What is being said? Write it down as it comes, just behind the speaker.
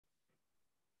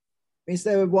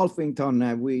Mr.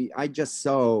 Wolfington, I just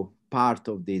saw part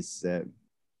of this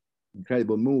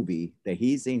incredible movie that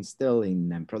he's in, still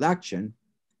in production,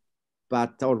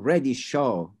 but already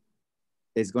show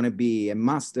is going to be a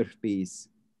masterpiece,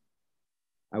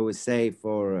 I would say,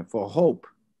 for hope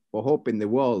in the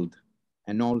world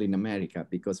and all in America,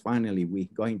 because finally we're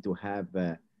going to have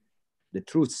the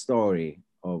true story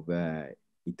of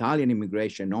Italian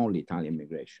immigration, all Italian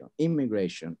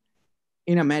immigration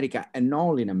in America and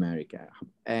all in America,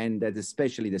 and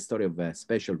especially the story of a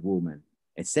special woman,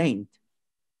 a saint,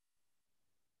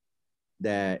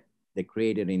 that they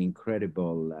created an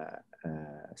incredible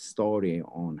story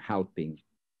on helping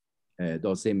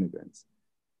those immigrants.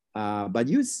 But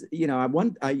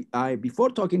I before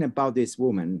talking about this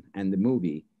woman and the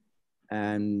movie,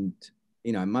 and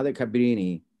Mother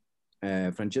Cabrini,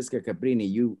 Francesca Cabrini,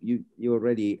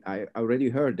 I already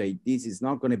heard that this is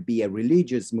not going to be a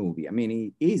religious movie. I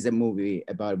mean, it is a movie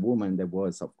about a woman that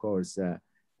was, of course, a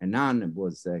nun,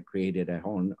 was created a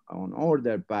on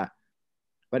order, but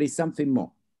it's something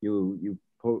more.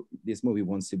 This movie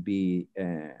wants to be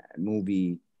a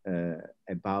movie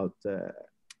about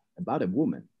a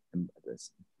woman,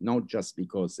 not just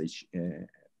because it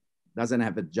doesn't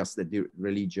have just the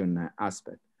religion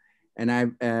aspect. And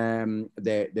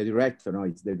the director,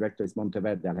 the director is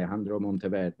Monteverde, Alejandro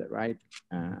Monteverde, right?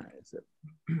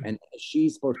 And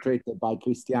she's portrayed by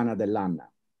Cristiana dell'Anna,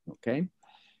 okay?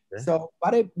 So,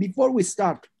 but before we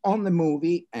start on the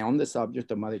movie and on the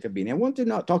subject of Mother Cabrini, I want to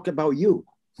talk about you.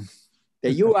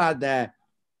 That you are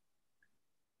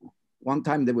one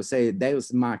time they would say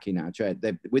Deus Machina,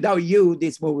 without you,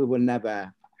 this movie will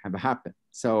never have happened.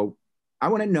 So I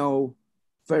want to know,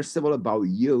 first of all, about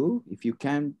you, if you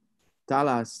can tell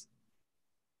us,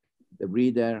 the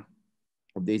reader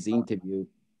of this interview,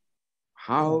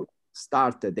 how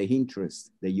started the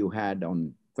interest that you had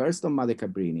first on Mother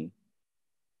Cabrini,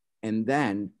 and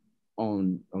then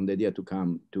on the idea to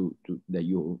come to that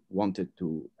you wanted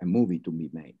a movie to be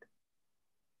made.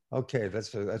 Okay,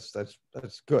 that's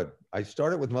good. I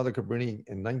started with Mother Cabrini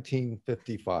in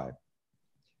 1955.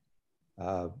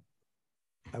 I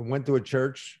went to a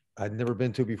church I'd never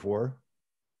been to before,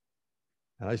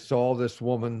 and I saw this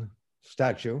woman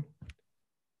statue.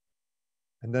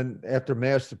 And then after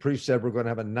Mass, the priest said, we're going to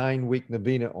have a 9-week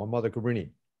novena on Mother Cabrini.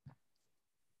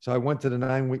 So I went to the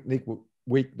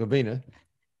 9-week novena,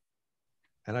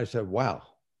 and I said, wow,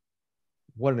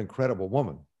 what an incredible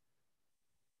woman.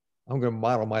 I'm going to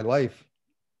model my life.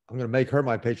 I'm going to make her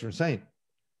my patron saint,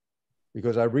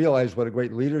 because I realized what a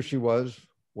great leader she was,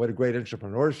 what a great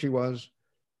entrepreneur she was,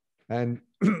 and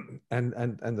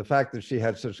the fact that she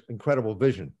had such incredible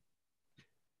vision.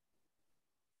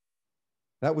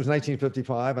 That was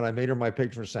 1955, and I made her my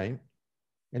patron saint.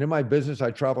 And in my business,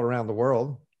 I traveled around the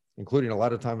world, including a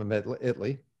lot of time in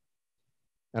Italy.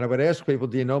 And I would ask people,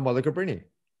 do you know Mother Cabrini?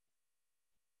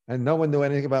 And no one knew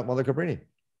anything about Mother Cabrini.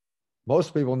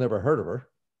 Most people never heard of her.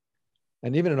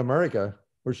 And even in America,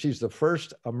 where she's the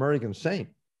first American saint,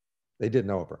 they didn't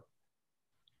know of her.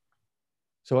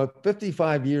 So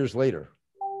 55 years later,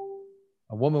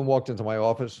 a woman walked into my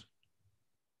office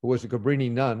who was a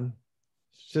Cabrini nun,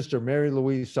 Sister Mary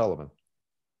Louise Sullivan,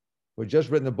 who had just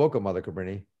written a book on Mother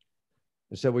Cabrini,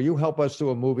 and said, will you help us do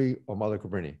a movie on Mother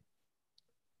Cabrini?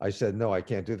 I said, no, I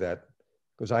can't do that,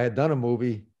 because I had done a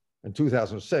movie in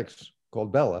 2006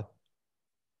 called Bella,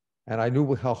 and I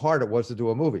knew how hard it was to do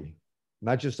a movie,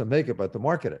 not just to make it, but to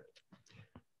market it.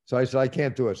 So I said, I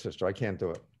can't do it, sister, I can't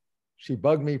do it. She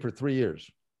bugged me for 3 years.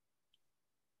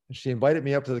 And she invited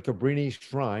me up to the Cabrini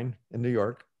Shrine in New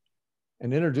York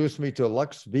and introduced me to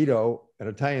Lux Vito, an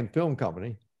Italian film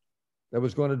company that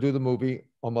was going to do the movie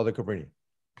on Mother Cabrini.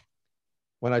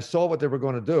 When I saw what they were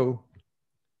going to do,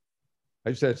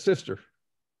 I said, sister,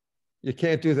 you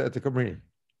can't do that to Cabrini.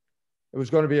 It was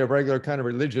going to be a regular kind of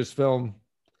religious film,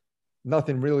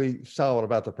 nothing really solid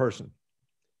about the person.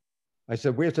 I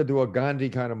said, we have to do a Gandhi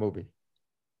kind of movie.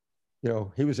 You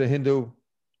know, he was a Hindu,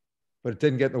 but it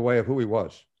didn't get in the way of who he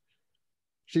was.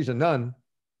 She's a nun,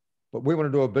 but we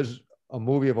want to do a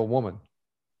movie of a woman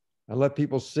and let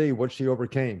people see what she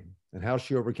overcame and how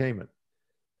she overcame it.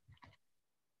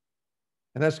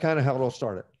 And that's kind of how it all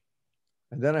started.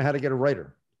 And then I had to get a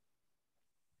writer.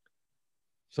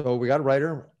 So we got a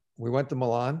writer. We went to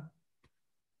Milan.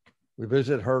 We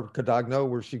visited her Cadagno,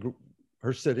 where she grew,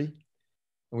 her city.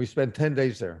 And we spent 10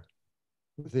 days there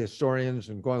with the historians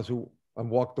and going through and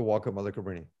walked the walk of Mother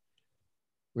Cabrini.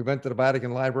 We went to the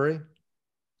Vatican Library.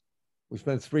 We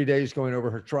spent 3 days going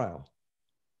over her trial,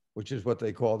 which is what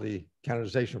they call the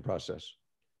canonization process.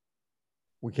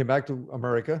 We came back to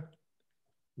America,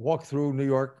 walked through New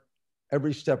York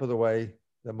every step of the way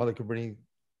that Mother Cabrini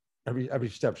every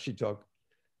step she took.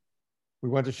 We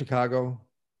went to Chicago.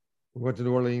 We went to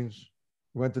New Orleans.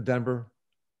 We went to Denver.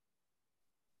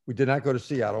 We did not go to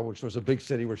Seattle, which was a big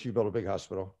city where she built a big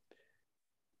hospital.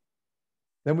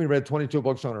 Then we read 22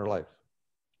 books on her life,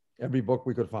 every book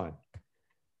we could find.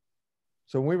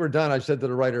 So when we were done, I said to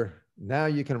the writer, now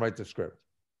you can write the script.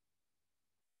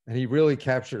 And he really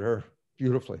captured her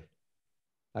beautifully.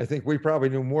 I think we probably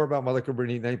knew more about Mother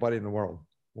Cabrini than anybody in the world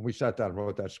when we sat down and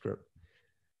wrote that script.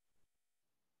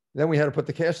 Then we had to put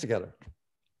the cast together.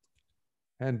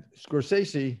 And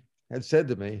Scorsese had said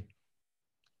to me,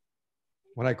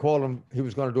 when I called him, he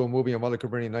was going to do a movie on Mother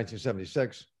Cabrini in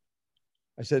 1976.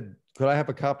 I said, could I have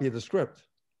a copy of the script?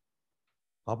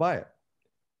 I'll buy it.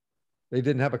 They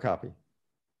didn't have a copy.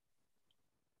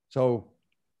 So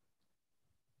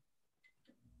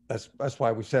that's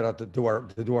why we set out to do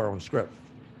our own script.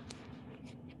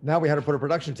 Now we had to put a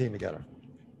production team together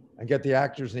and get the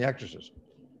actors and the actresses.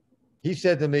 He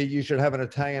said to me, you should have an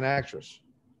Italian actress.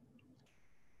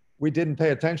 We didn't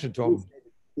pay attention to him.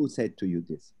 Who said to you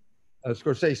this?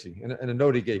 Scorsese, in a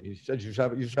note he gave me. He said, you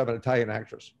should have an Italian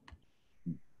actress.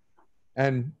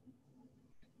 And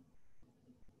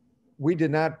we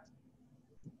did not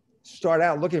start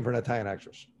out looking for an Italian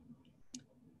actress.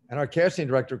 And our casting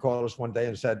director called us one day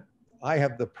and said, I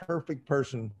have the perfect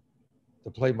person to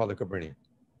play Mother Cabrini. And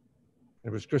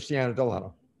it was Christiana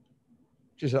dell'Anna.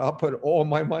 She said, I'll put all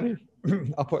my money,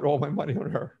 I'll put all my money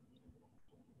on her.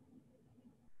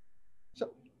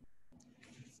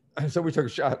 So we took a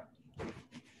shot.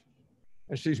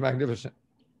 And she's magnificent.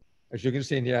 As you can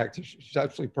see in the act, she's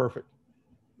absolutely perfect.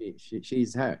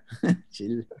 She's her.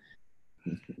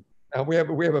 And we have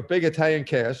a big Italian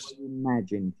cast.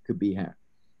 Imagine it could be her.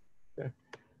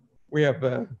 We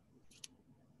have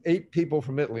 8 people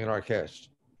from Italy in our cast.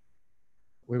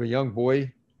 We have a young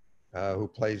boy who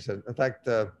plays, in fact,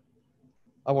 I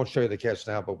won't show you the cast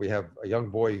now, but we have a young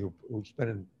boy who's been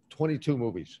in 22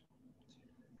 movies.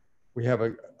 We have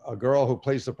a girl who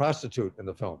plays the prostitute in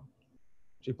the film.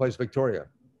 She plays Victoria,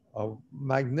 a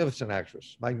magnificent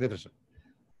actress, magnificent.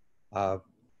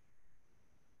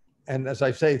 And as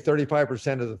I say,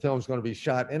 35% of the film is going to be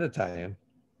shot in Italian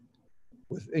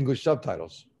with English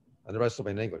subtitles, and the rest will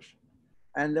be in English.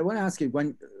 And I want to ask you,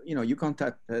 when you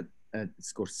contacted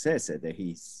Scorsese, that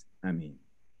he's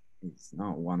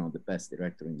not one of the best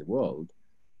directors in the world,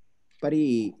 but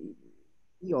he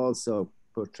also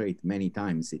portrayed many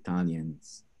times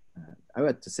Italians. I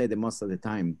would to say that most of the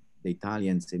time, the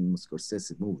Italians in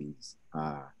Scorsese movies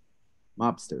are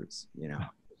mobsters,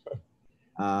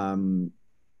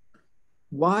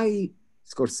 Why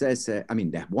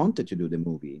Scorsese, they wanted to do the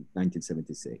movie in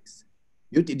 1976.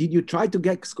 Did you try to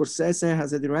get Scorsese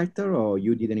as a director, or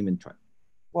you didn't even try?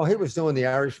 Well, he was doing The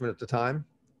Irishman at the time.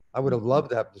 I would have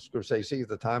loved to have the Scorsese at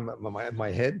the time in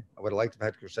my head. I would have liked to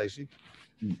have had Scorsese.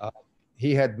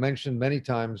 He had mentioned many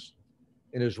times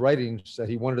in his writings that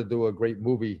he wanted to do a great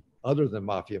movie other than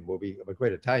mafia movie of a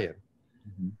great Italian.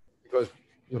 Because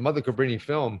the Mother Cabrini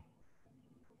film,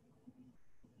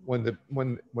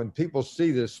 when people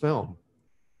see this film,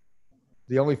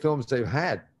 the only films they've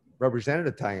had represented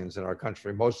Italians in our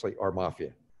country mostly are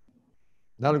mafia.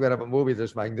 Now we're going to have a movie,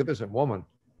 this magnificent woman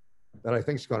that I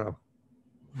think is going to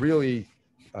really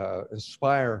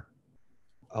inspire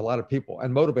a lot of people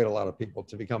and motivate a lot of people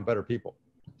to become better people.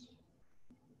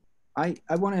 I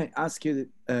want to ask you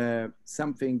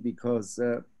something, because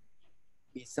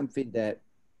it's something that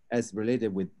is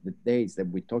related with the dates that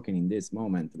we're talking in this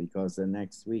moment, because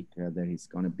next week there is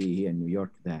going to be here in New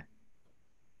York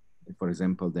for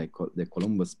example, the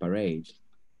Columbus Parade,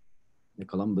 the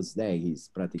Columbus Day is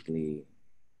practically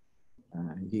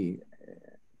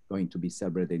going to be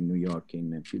celebrated in New York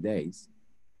in a few days.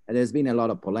 And there's been a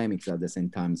lot of polemics at the same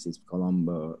time, since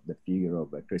Colombo, the figure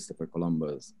of Christopher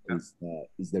Columbus,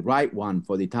 is the right one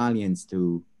for the Italians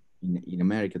to, in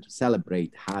America, to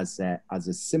celebrate as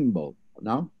a symbol,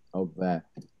 of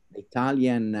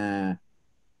Italian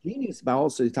genius, but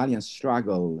also Italian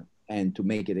struggle and to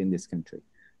make it in this country.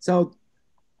 So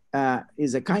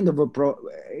it's a kind of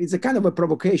a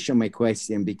provocation, my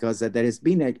question, because there has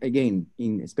been again,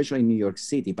 especially in New York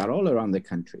City, but all around the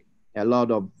country, a lot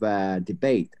of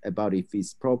debate about if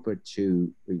it's proper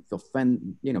to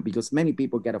offend, because many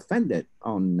people get offended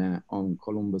on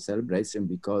Columbus celebration,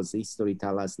 because history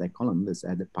tells us that Columbus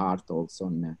had a part also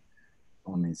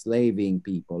on enslaving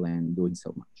people and doing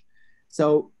so much.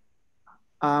 So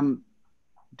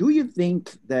do you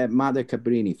think that Mother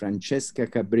Cabrini, Francesca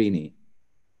Cabrini,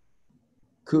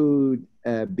 could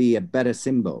be a better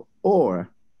symbol, or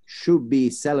should be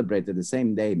celebrated the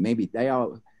same day? Maybe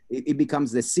it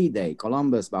becomes the C Day,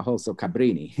 Columbus, but also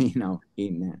Cabrini,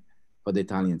 for for the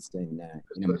Italians in America.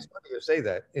 It's funny you say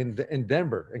that. In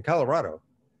Denver, in Colorado,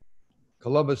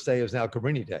 Columbus Day is now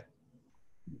Cabrini Day.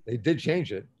 They did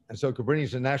change it, and so Cabrini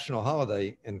is a national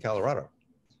holiday in Colorado.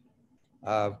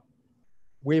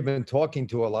 We've been talking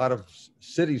to a lot of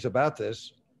cities about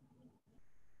this,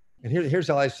 and here's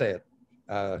how I say it.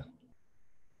 I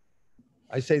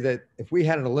say that if we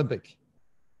had an Olympic,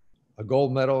 a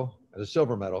gold medal and a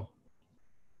silver medal,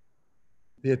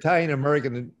 the Italian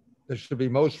American that should be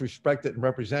most respected and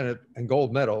represented and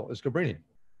gold medal is Cabrini,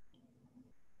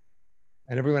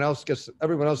 and everyone else gets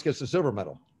the silver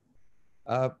medal.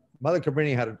 Mother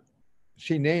Cabrini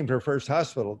she named her first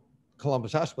hospital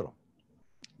Columbus Hospital,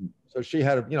 so she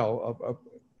had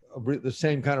the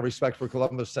same kind of respect for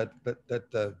Columbus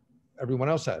that everyone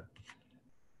else had.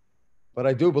 But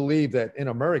I do believe that in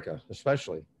America,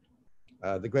 especially,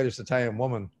 the greatest Italian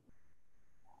woman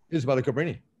is Mother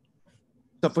Cabrini.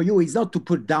 So for you, it's not to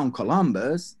put down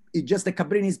Columbus. It's just that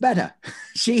Cabrini is better.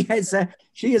 She is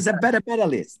a better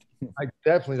medalist. I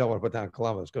definitely don't want to put down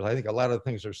Columbus because I think a lot of the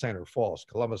things they're saying are false.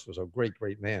 Columbus was a great,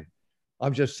 great man.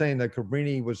 I'm just saying that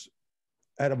Cabrini was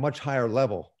at a much higher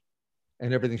level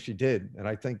in everything she did. And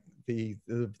I think the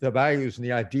values and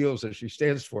the ideals that she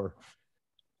stands for,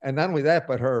 and not only that,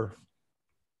 but her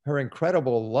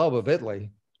incredible love of Italy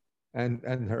and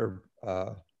her,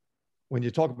 when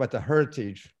you talk about the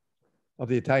heritage of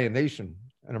the Italian nation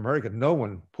and America, no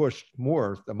one pushed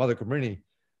more than Mother Cabrini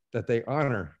that they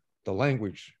honor the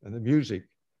language and the music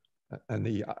and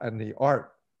the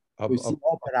art of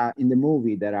opera. In the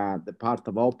movie, there are the part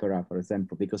of opera, for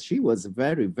example, because she was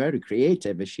very, very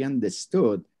creative. She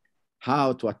understood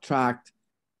how to attract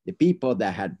the people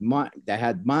that had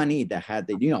money, that had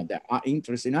the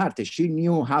interest in art. She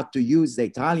knew how to use the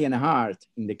Italian art,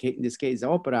 in this case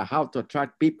opera, how to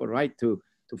attract people right to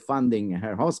funding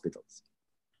her hospitals.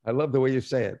 I love the way you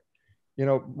say it.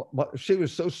 She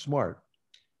was so smart.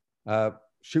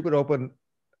 She would open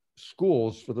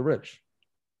schools for the rich,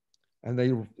 and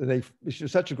she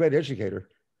was such a great educator.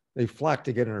 They flocked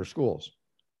to get in her schools,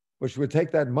 but she would take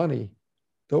that money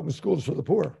to open schools for the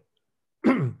poor.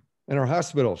 In her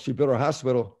hospital, she built her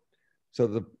hospital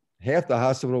so half the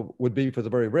hospital would be for the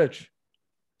very rich,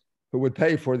 who would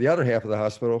pay for the other half of the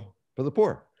hospital for the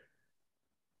poor.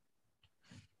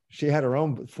 She had her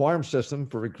own farm system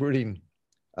for recruiting.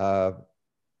 Every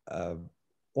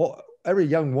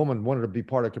young woman wanted to be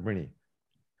part of Cabrini.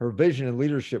 Her vision and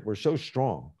leadership were so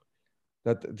strong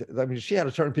that, she had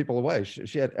to turn people away.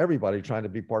 She had everybody trying to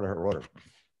be part of her order.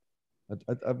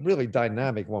 A really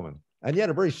dynamic woman. And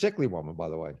yet a very sickly woman, by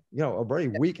the way. A very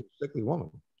weak and sickly woman.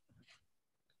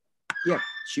 Yeah,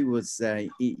 she was,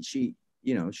 she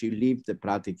lived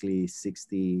practically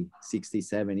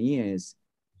 67 years.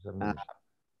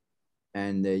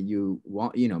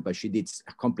 But she did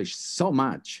accomplish so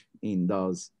much in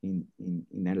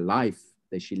her life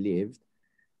that she lived.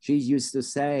 She used to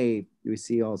say, you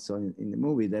see also in the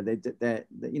movie, that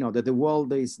the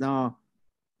world is now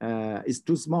is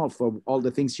too small for all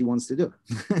the things she wants to do.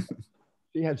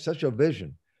 She had such a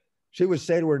vision. She would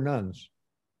say to her nuns,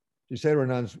 we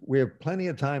have plenty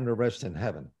of time to rest in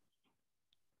heaven.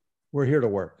 We're here to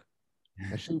work.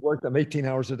 And she worked them 18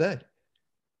 hours a day.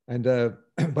 And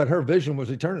but her vision was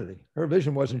eternity. Her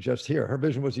vision wasn't just here. Her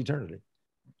vision was eternity.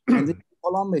 And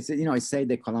Columbus, I say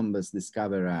that Columbus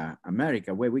discovered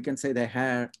America, where we can say that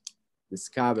her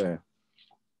discovered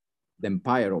the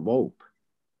empire of hope.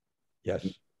 Yes.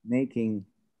 Making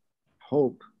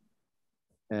hope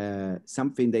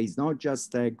something that is not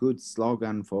just a good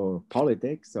slogan for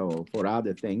politics or for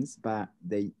other things, but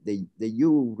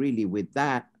you really, with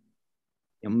that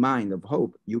in mind of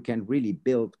hope, you can really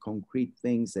build concrete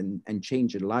things and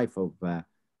change the life of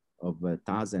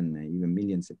thousands, even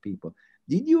millions of people.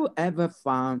 Did you ever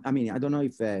find, I don't know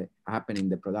if it happened in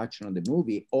the production of the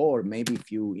movie, or maybe if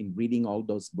you, in reading all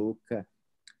those books,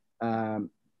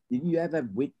 did you ever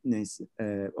witness,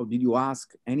 or did you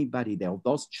ask anybody of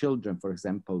those children, for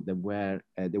example, that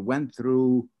went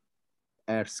through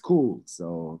her schools,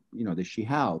 or that she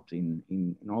helped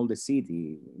in all the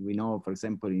city? We know, for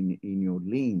example, in New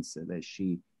Orleans, that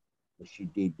she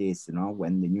did this.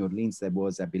 When in New Orleans there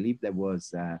was, I believe there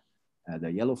was the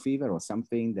yellow fever or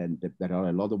something. Then there are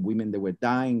a lot of women that were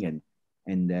dying,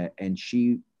 and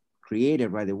she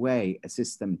created right away a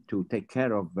system to take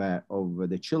care of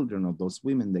the children of those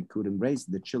women that couldn't raise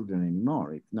the children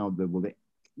anymore. If not, do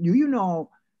you know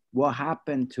what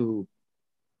happened to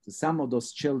some of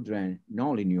those children, not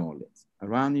only in New Orleans,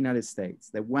 around the United States,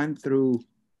 that went through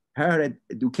her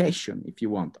education, if you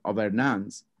want, of her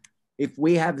nuns? If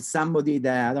we have somebody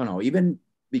that, I don't know, even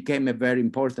became a very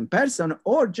important person,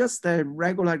 or just a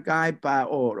regular guy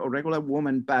or regular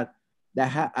woman, but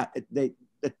that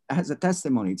has a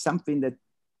testimony. It's something that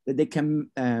they can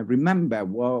remember.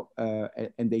 Well,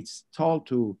 and it's told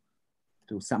to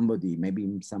somebody, maybe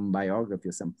in some biography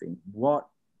or something. What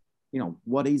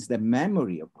is the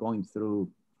memory of going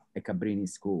through a Cabrini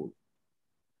school?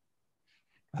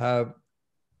 I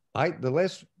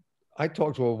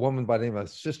talked to a woman by the name of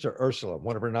Sister Ursula,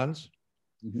 one of her nuns.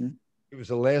 Mm-hmm. She was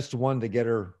the last one to get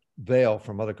her veil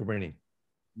from Mother Cabrini.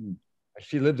 Mm.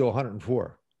 She lived to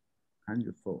 104.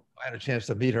 104. I had a chance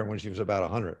to meet her when she was about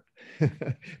 100,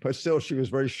 but still, she was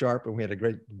very sharp, and we had a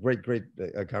great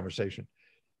conversation.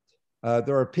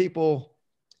 There are people.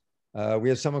 We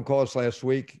had someone call us last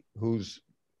week whose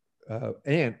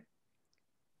aunt,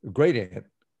 great aunt,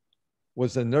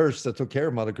 was the nurse that took care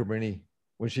of Mother Cabrini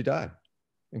when she died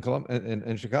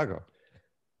in Chicago.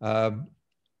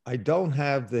 I don't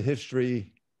have the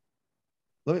history.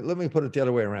 Let me put it the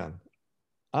other way around.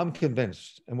 I'm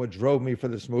convinced, and what drove me for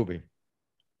this movie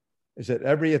is that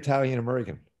every Italian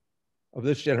American of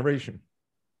this generation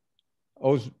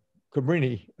owes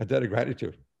Cabrini a debt of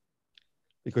gratitude,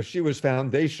 because she was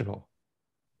foundational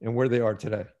in where they are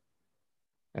today.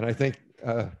 And I think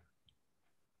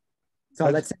so.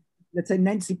 Let's say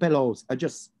Nancy Pelosi.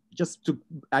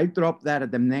 I dropped that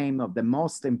at the name of the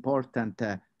most important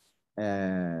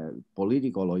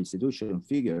political or institutional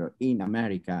figure in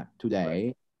America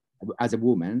today, right, as a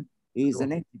woman, is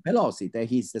Nancy Pelosi. That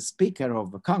he's the Speaker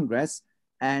of Congress,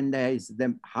 and is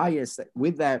the highest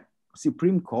with the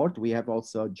Supreme Court. We have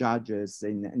also judges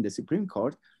in the Supreme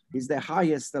Court. Is the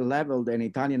highest level that an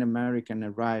Italian American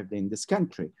arrived in this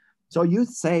country. So you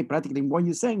say practically what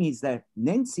you're saying is that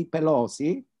Nancy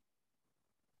Pelosi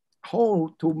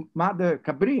hold to Mother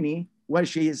Cabrini where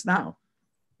she is now.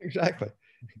 Exactly.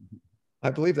 I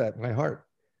believe that in my heart.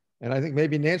 And I think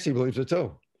maybe Nancy believes it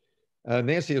too.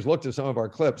 Nancy has looked at some of our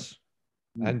clips,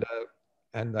 and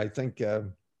I think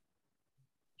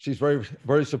she's very,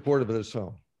 very supportive of this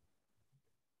film.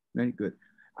 Very good.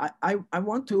 I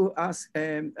want to ask,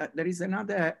 there is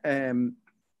another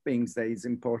thing that is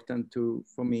important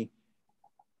for me.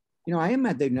 I am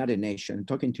at the United Nations,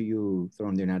 talking to you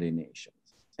from the United Nations.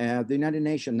 The United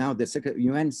Nations, now the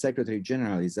UN Secretary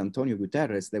General is Antonio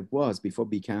Guterres, that was, before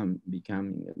becoming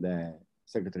the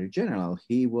Secretary General,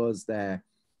 he was the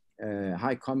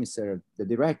High Commissioner, the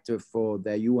director for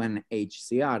the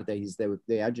UNHCR, that is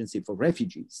the agency for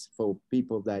refugees, for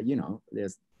people that,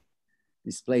 there's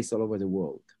displaced all over the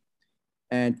world.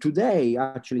 And today,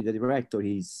 actually, the director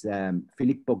is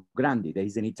Filippo Grandi, that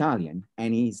is an Italian,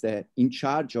 and he's in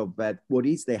charge of what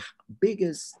is the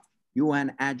biggest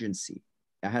UN agency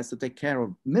that has to take care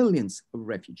of millions of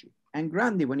refugees. And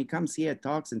Grandi, when he comes here,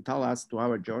 talks and tells us, to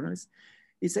our journalists,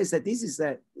 he says that this is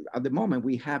at the moment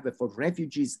we have for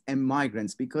refugees and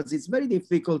migrants, because it's very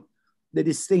difficult, the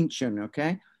distinction,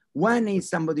 okay? When is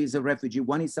somebody is a refugee,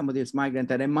 when is somebody is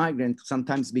migrant, and a migrant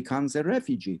sometimes becomes a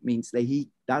refugee, means that he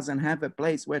doesn't have a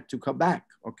place where to go back,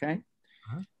 okay?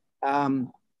 And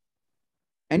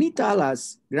he tells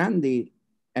us, Grandi,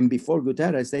 and before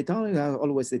Guterres, they tell us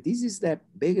always that this is the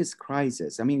biggest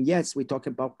crisis. I mean, yes, we talk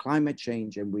about climate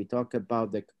change and we talk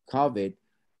about the COVID,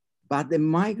 but the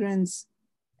migrants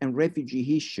and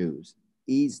refugee issues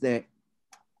is the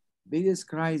biggest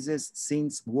crisis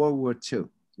since World War II.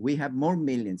 We have more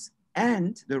millions.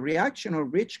 And the reaction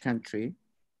of rich country,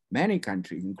 many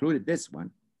countries, including this one,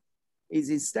 is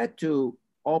instead to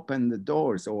open the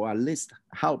doors or at least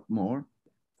help more,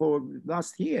 for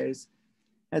last years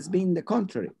has been the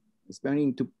contrary. It's been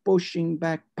into pushing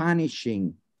back,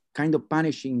 punishing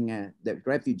the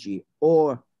refugee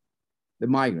or the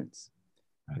migrants.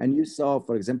 And you saw,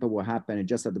 for example, what happened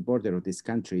just at the border of this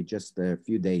country just a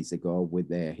few days ago with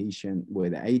the Haitian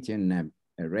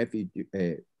refugee,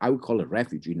 I would call it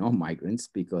refugee, not migrants,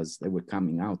 because they were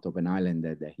coming out of an island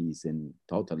that he's in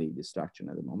totally destruction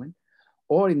at the moment,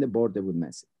 or in the border with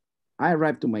Mexico. I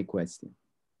arrived to my question.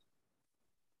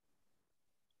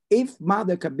 If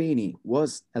Mother Cabrini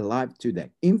was alive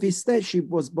today, if instead she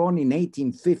was born in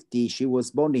 1850, she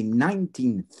was born in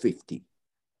 1950,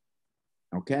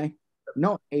 okay?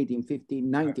 Not 1850,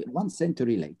 19, 1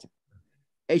 century later.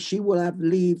 And she will have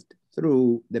lived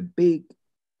through the big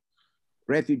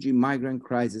refugee migrant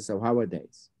crisis of our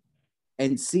days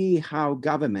and see how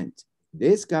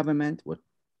this government,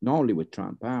 not only with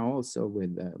Trump, also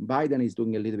with Biden is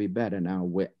doing a little bit better now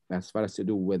as far as to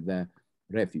do with the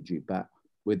refugee, but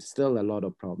with still a lot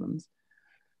of problems.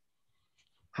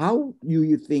 How do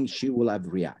you think she will have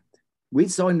reacted? We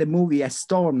saw in the movie a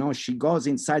storm, no? She goes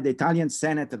inside the Italian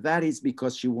Senate. That is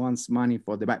because she wants money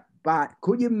for the back. But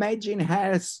could you imagine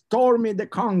her storming the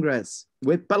Congress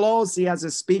with Pelosi as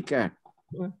a speaker?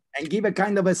 and give a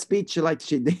kind of a speech like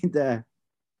she did.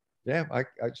 Yeah,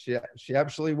 she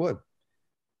absolutely would.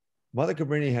 Mother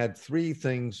Cabrini had three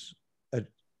things: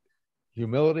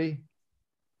 humility,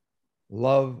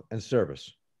 love, and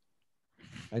service.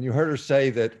 And you heard her say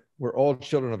that we're all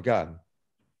children of God.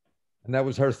 And that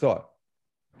was her thought.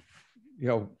 You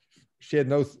know, she had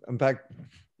no, in fact,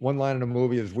 one line in the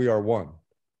movie is "We are one."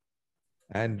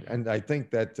 And I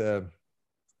think that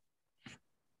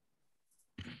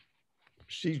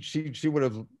she would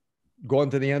have gone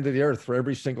to the end of the earth for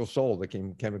every single soul that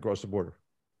came across the border.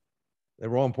 They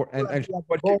were all important.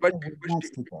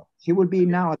 She would be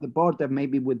now at the border,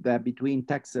 maybe with between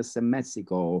Texas and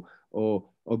Mexico, or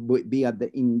be at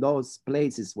in those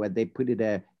places where they put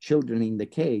children in the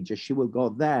cage. She will go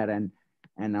there, and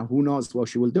who knows what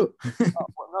she will do.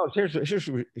 No,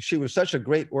 seriously, she was such a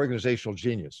great organizational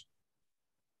genius.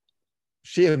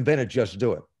 She invented Just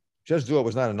Do It. Just Do It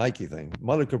was not a Nike thing.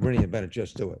 Mother Cabrini invented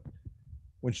Just Do It.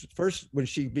 When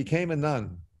she became a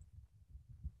nun,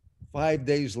 5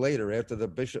 days later, after the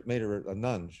bishop made her a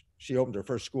nun, she opened her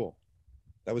first school.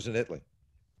 That was in Italy.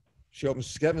 She opened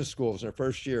 7 schools in her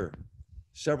first year,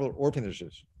 several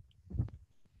orphanages.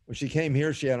 When she came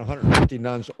here, she had 150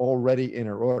 nuns already in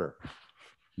her order.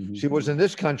 Mm-hmm. She was in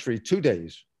this country 2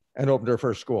 days and opened her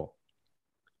first school.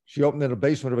 She opened in the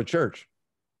basement of a church,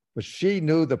 but she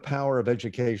knew the power of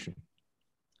education.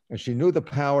 And she knew the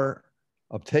power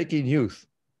of taking youth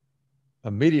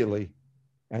immediately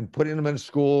and putting them in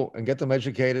school and get them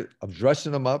educated, of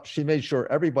dressing them up. She made sure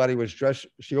everybody was dressed.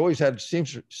 She always had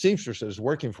seamstresses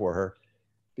working for her,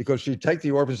 because she'd take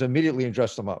the orphans immediately and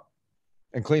dress them up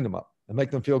and clean them up and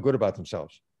make them feel good about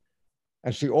themselves.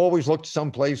 And she always looked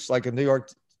someplace like in New York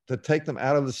to take them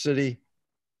out of the city,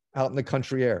 out in the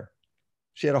country air.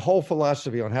 She had a whole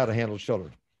philosophy on how to handle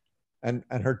children. And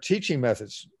her teaching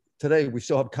methods, today we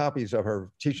still have copies of her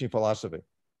teaching philosophy.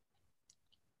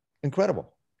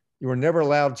 Incredible. You were never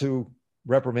allowed to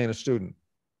reprimand a student,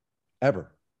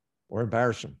 ever, or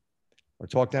embarrass him, or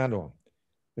talk down to him.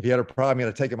 If you had a problem, you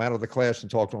had to take him out of the class and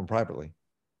talk to him privately.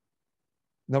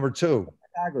 Number 2.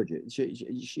 Pedagogy.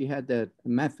 She had a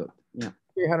method. Yeah.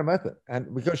 She had a method.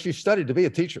 And because she studied to be a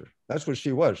teacher, that's what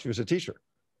she was. She was a teacher.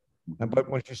 Mm-hmm. But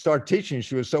when she started teaching,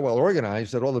 she was so well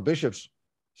organized that all the bishops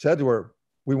said to her,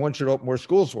 "We want you to open more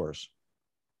schools for us."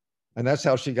 And that's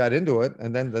how she got into it.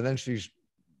 And then she's,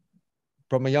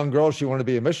 from a young girl, she wanted to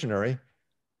be a missionary.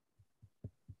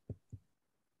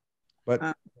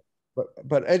 But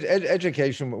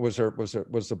education was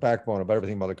the backbone of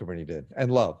everything Mother Cabrini did,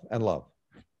 and love.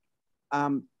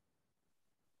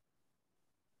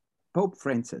 Pope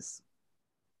Francis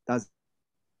does.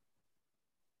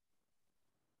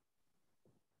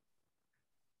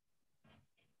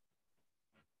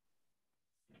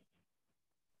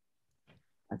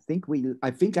 I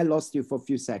think I lost you for a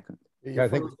few seconds. Yeah, I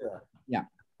think. Yeah.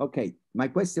 Okay. My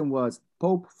question was,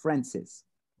 Pope Francis,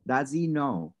 does he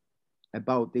know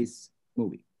about this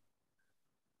movie?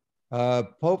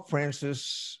 Pope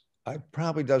Francis,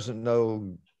 probably doesn't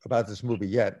know about this movie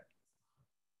yet.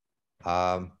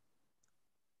 I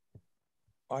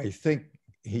think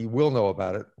he will know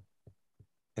about it,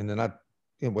 and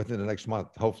within the next month,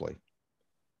 hopefully.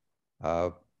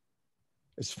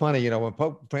 It's funny, when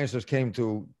Pope Francis came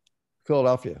to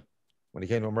Philadelphia, when he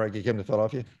came to America, he came to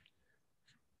Philadelphia.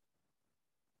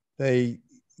 They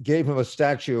gave him a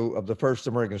statue of the first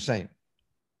American saint.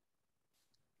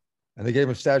 And they gave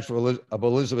him a statue of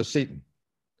Elizabeth Seton,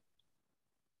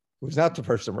 who's not the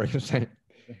first American saint.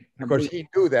 Of course, he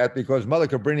knew that because Mother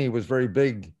Cabrini was very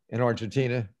big in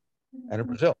Argentina and in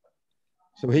Brazil.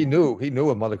 So he knew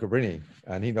of Mother Cabrini,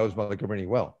 and he knows Mother Cabrini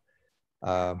well.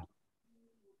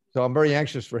 So I'm very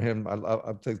anxious for him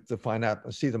to find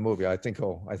out, see the movie. I think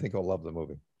he'll love the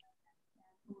movie.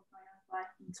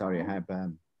 Sorry, I have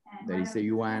there is a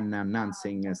UN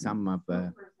announcing some of.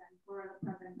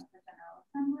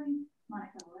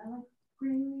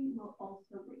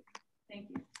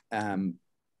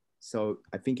 So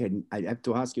I think I have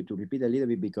to ask you to repeat a little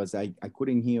bit, because I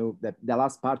couldn't hear the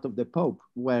last part of the Pope,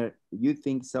 where you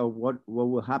think so. What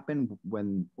will happen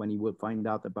when he will find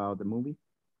out about the movie?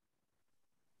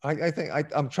 I think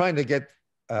I'm trying to get,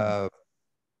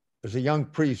 there's a young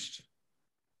priest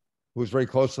who's very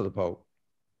close to the Pope,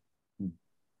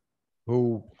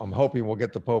 who I'm hoping will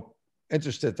get the Pope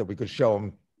interested, that we could show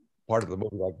him part of the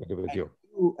movie like we did with you.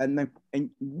 And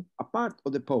apart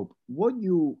of the Pope,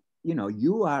 you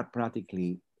are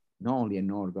practically not only an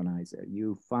organizer.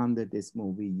 You funded this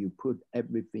movie. You put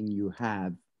everything you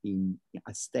have in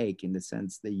a stake, in the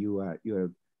sense that you're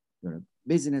a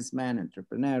businessman,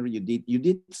 entrepreneur. You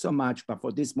did so much, but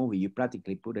for this movie, you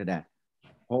practically put it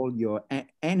all your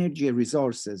energy and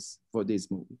resources for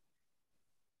this movie,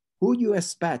 who you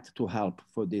expect to help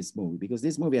for this movie? Because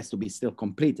this movie has to be still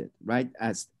completed, right?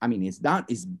 As I mean, it's done,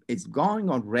 it's going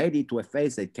already to a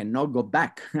phase that cannot go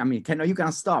back. I mean, you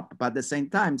can stop, but at the same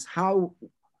time,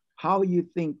 how you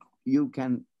think you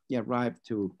can arrive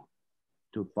to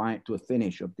a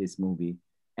finish of this movie,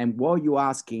 and what you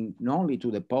asking not only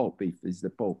to the Pope, if it's the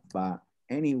Pope, but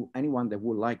anyone that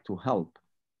would like to help,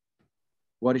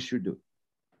 what it should do?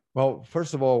 Well,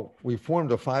 first of all, we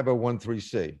formed a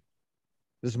 501(c).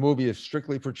 This movie is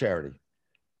strictly for charity.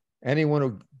 Anyone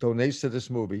who donates to this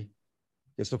movie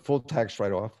gets a full tax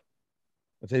write-off.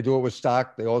 If they do it with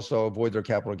stock, they also avoid their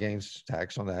capital gains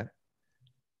tax on that.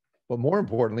 But more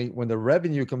importantly, when the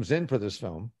revenue comes in for this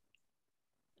film,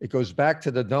 it goes back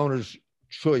to the donor's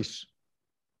choice.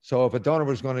 So if a donor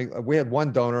was going to, we had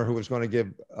one donor who was going to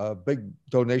give a big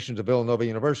donation to Villanova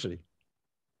University.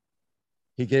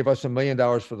 He gave us $1 million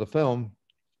for the film.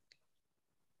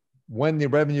 When the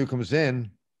revenue comes in,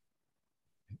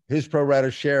 his pro rata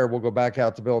share will go back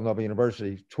out to Villanova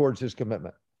University towards his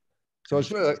commitment. So it's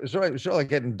really like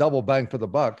getting double bang for the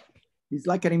buck. It's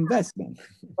like an investment.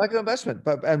 Like an investment,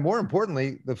 and more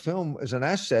importantly, the film is an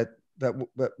asset that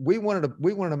we wanted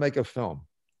to make a film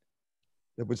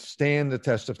that would stand the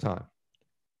test of time.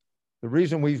 The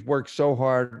reason we've worked so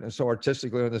hard and so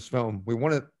artistically on this film, we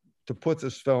wanted to put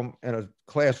this film in a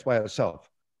class by itself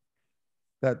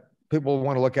that people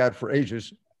want to look at for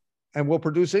ages, and will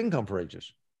produce income for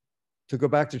ages to go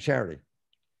back to charity.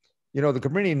 You know, the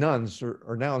Cabrini nuns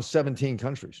are now in 17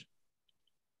 countries.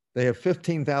 They have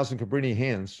 15,000 Cabrini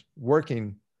hands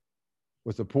working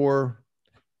with the poor,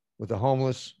 with the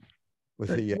homeless, with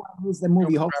the... Is the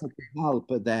movie also to help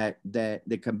the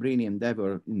Cabrini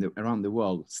endeavor around the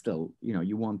world still? You know,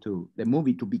 you want the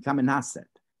movie to become an asset.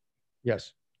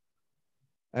 Yes.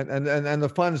 And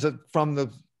the funds that from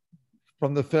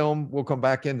the film will come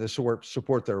back in to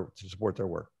support their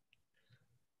work.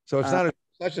 So it's not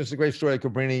just a great story of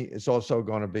Cabrini. It's also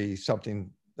going to be something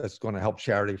that's going to help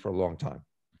charity for a long time.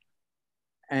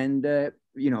 And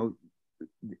you know,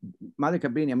 Mother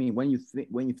Cabrini. I mean, when you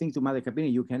think to Mother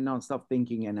Cabrini, you cannot stop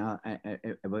thinking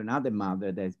of another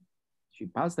mother that she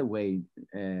passed away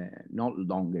not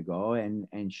long ago,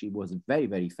 and she was very,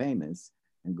 very famous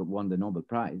and won the Nobel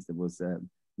Prize. There was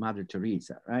Mother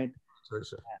Teresa, right?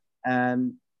 Teresa.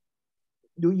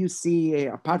 Do you see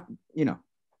apart? You know,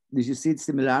 did you see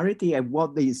similarity and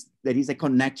there is a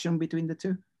connection between the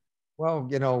two? Well,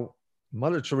 you know,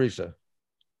 Mother Teresa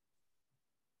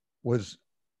was,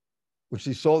 when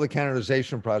she saw the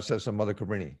canonization process of Mother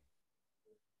Cabrini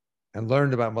and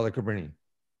learned about Mother Cabrini,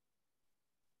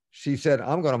 she said,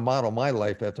 I'm going to model my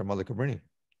life after Mother Cabrini.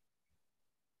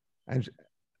 And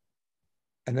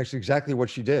that's exactly what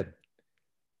she did.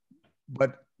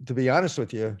 But to be honest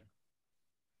with you,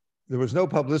 there was no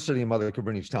publicity in Mother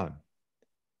Cabrini's time.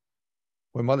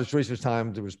 When Mother Teresa's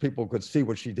time, there was people could see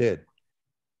what she did.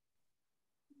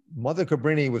 Mother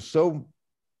Cabrini was so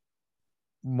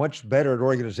much better at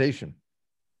organization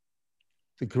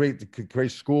to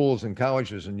create schools and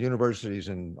colleges and universities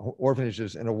and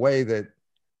orphanages in a way that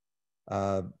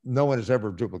no one has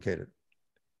ever duplicated.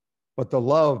 But the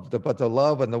love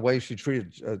and the way she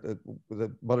treated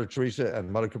the Mother Teresa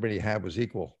and Mother Cabrini had was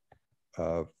equal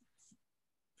for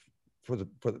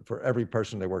every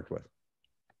person they worked with.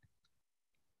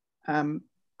 I'm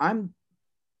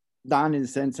done in the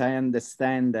sense I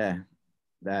understand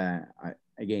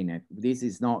again, this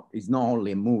is not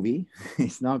only a movie.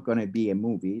 It's not going to be a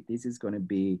movie. This is going to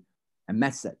be a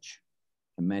message,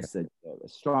 a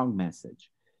strong message.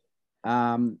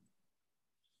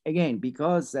 Again,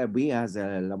 because we as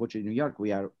La Voce di New York,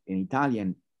 we are in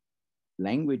Italian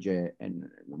language, and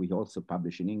we also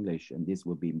publish in English, and this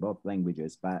will be in both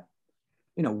languages. But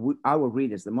you know, our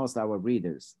readers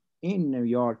in New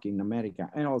York, in America,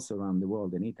 and also around the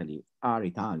world in Italy are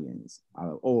Italians,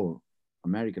 or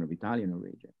American of Italian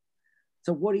origin.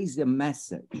 So what is the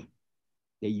message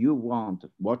that you want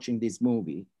watching this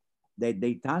movie that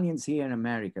the Italians here in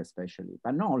America especially,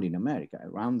 but not only in America,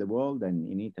 around the world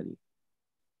and in Italy,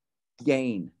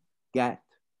 get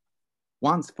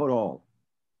once for all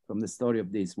from the story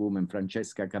of this woman,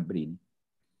 Francesca Cabrini?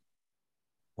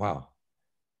 Wow.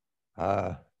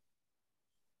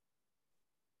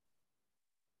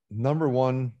 Number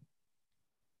one,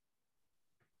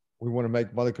 we want to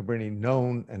make Mother Cabrini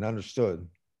known and understood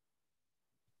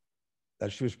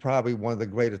that she was probably one of the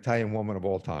great Italian women of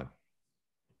all time.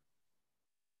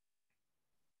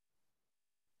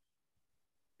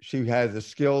 She had the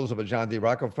skills of a John D.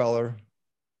 Rockefeller,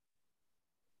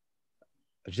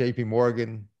 a J.P.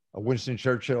 Morgan, a Winston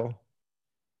Churchill,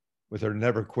 with her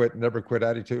never quit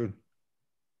attitude.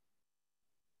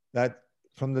 That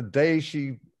from the day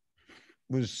she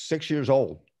was 6 years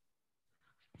old,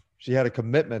 she had a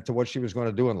commitment to what she was going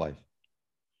to do in life.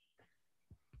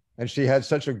 And she had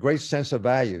such a great sense of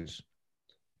values.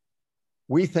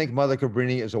 We think Mother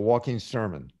Cabrini is a walking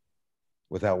sermon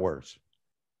without words.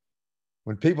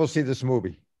 When people see this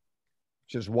movie,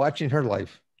 just watching her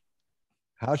life,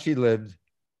 how she lived,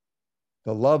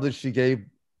 the love that she gave,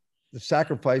 the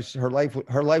sacrifice, her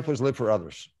life was lived for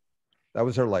others. That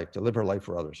was her life, to live her life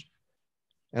for others.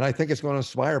 And I think it's going to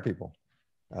inspire people.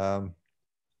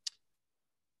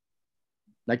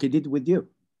 Like it did with you.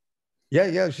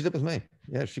 Yeah, she did with me.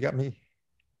 Yeah, she got me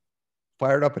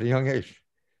fired up at a young age.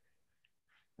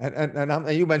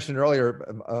 And you mentioned earlier,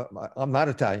 I'm not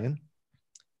Italian.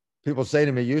 People say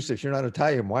to me, Eustace, you're not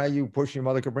Italian. Why are you pushing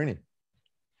Mother Cabrini?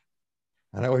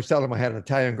 And I always tell them I had an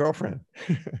Italian girlfriend.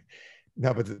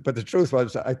 No, but the truth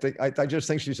was, I just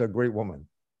think she's a great woman.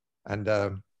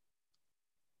 And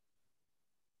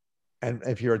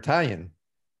if you're Italian,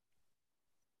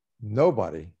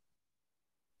 nobody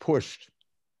pushed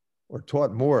or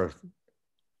taught more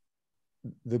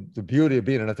the beauty of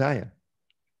being an Italian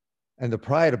and the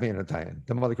pride of being an Italian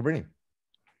than Mother Cabrini.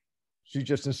 She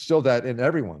just instilled that in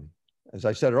everyone. As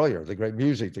I said earlier, the great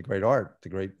music, the great art,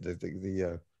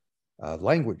 the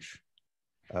language.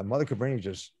 Mother Cabrini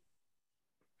just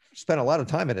spent a lot of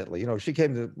time in Italy. You know, when she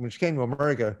came to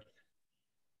America,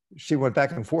 she went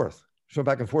back and forth. She went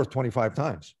back and forth 25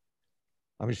 times.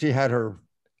 I mean, she had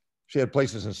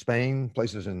places in Spain,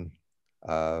 places in,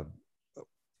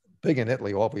 big in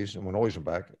Italy, always, and always went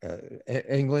back,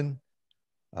 England,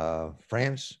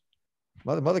 France.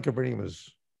 Mother Cabrini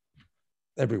was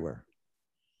everywhere.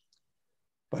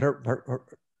 But her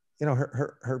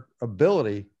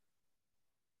ability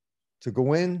to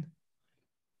go in,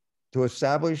 to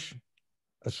establish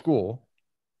a school,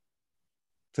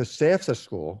 to staff the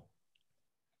school,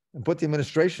 and put the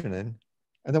administration in,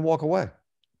 and then walk away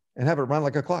and have it run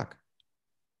like a clock.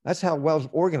 That's how well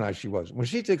organized she was. When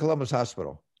she did Columbus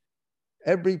Hospital,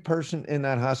 every person in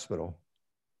that hospital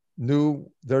knew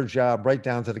their job right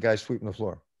down to the guy sweeping the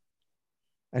floor.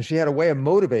 And she had a way of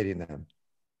motivating them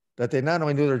that they not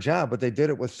only knew their job, but they did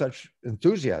it with such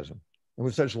enthusiasm and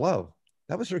with such love.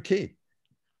 That was her key.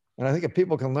 And I think if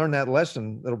people can learn that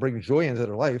lesson, that'll bring joy into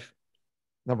their life,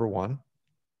 number one.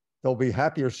 They'll be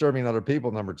happier serving other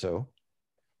people, number two.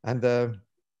 And, I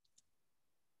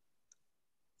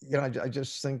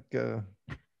just think...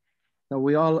 So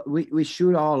we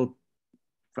should all,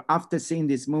 after seeing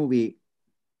this movie,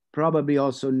 probably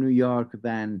also New York,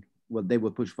 then what they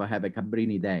would push for, have a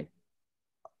Cabrini Day.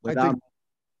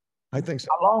 I think so.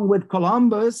 Along with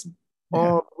Columbus,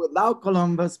 or without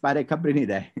Columbus, but a Cabrini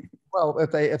Day. Well,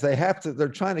 if they have to, they're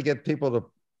trying to get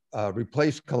people to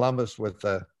replace Columbus with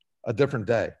a different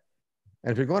day.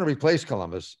 And if you're going to replace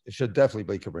Columbus, it should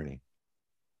definitely be Cabrini.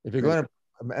 If you're going to,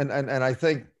 and I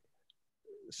think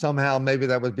somehow maybe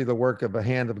that would be the work of a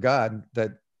hand of God,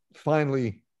 that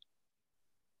finally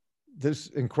this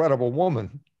incredible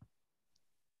woman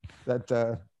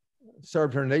that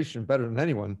served her nation better than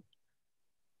anyone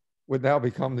would now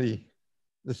become the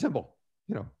symbol,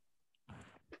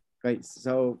 Great.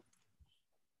 So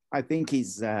I think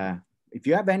if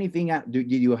you have anything,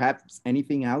 did you have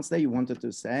anything else that you wanted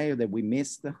to say or that we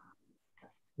missed?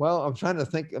 Well, I'm trying to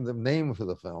think of the name for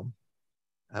the film,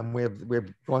 and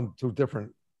we've gone through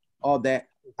different. Oh, the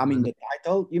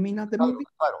title? You mean not the movie?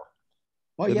 The title.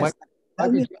 Oh, yes.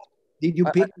 Did you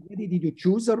pick already? Did you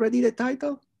choose already the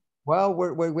title? Well,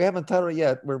 we haven't titled it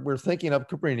yet. We're thinking of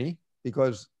Cabrini,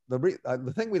 because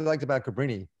the thing we liked about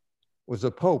Cabrini was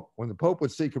the Pope. When the Pope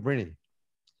would see Cabrini,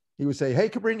 he would say, "Hey,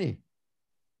 Cabrini,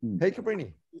 hey,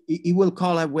 Cabrini." He will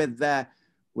call her with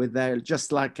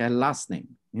just like a last name.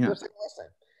 Yeah. Just like last name.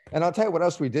 And I'll tell you what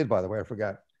else we did, by the way, I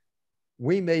forgot.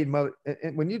 We made Mother,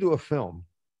 and when you do a film,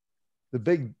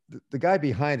 the guy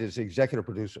behind it is the executive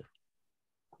producer.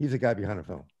 He's the guy behind the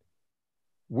film.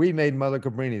 We made Mother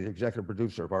Cabrini the executive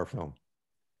producer of our film.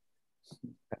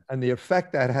 And the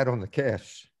effect that had on the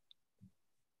cast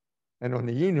and on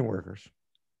the union workers,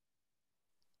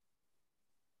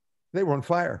 they were on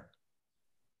fire.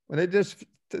 When they did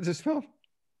this film,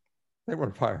 they were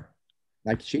on fire.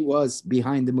 Like she was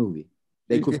behind the movie.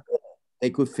 They could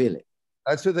feel it.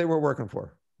 That's who they were working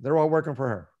for. They're all working for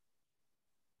her.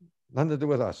 Nothing to do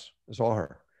with us. It's all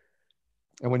her.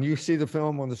 And when you see the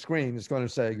film on the screen, it's going to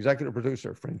say executive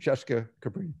producer, Francesca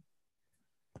Cabrini.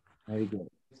 Very good.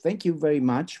 Thank you very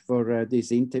much for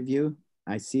this interview.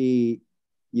 I see,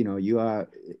 you are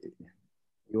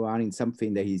in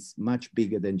something that is much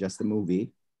bigger than just a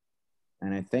movie.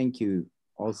 And I thank you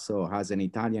also has an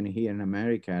Italian here in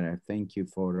America. I thank you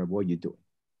for what you do.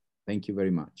 Thank you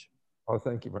very much. Oh,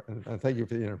 thank you. And thank you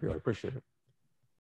for the interview. I appreciate it.